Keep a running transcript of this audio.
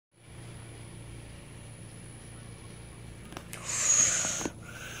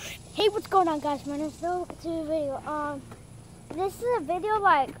what's going on, guys? My name's Phil. It's a video. This is a video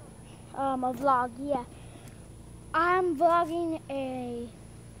like a vlog. Yeah, I'm vlogging a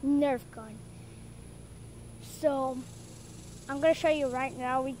Nerf gun. So I'm gonna show you right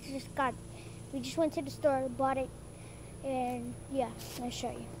now. We just went to the store, bought it, and yeah, I'm gonna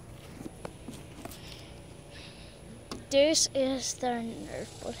show you. This is the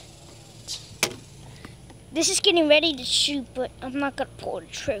Nerf bullet. This is getting ready to shoot, but I'm not gonna pull the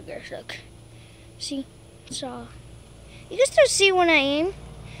trigger. Look, see, so you can still see when I aim,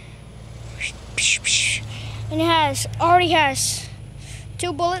 and it already has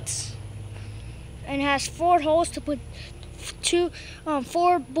 2 bullets, and it has 4 holes to put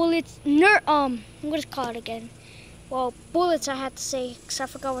 4 bullets. What is it called again? Well, bullets I had to say, because I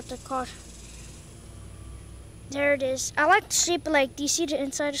forgot what they're called. There it is. I like the shape of, like, do you see the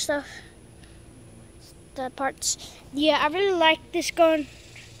inside of stuff? The parts. Yeah, I really like this gun.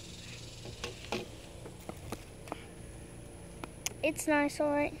 It's nice,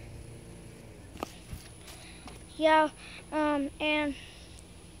 alright. Yeah, and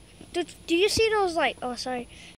do you see those, like, oh, sorry.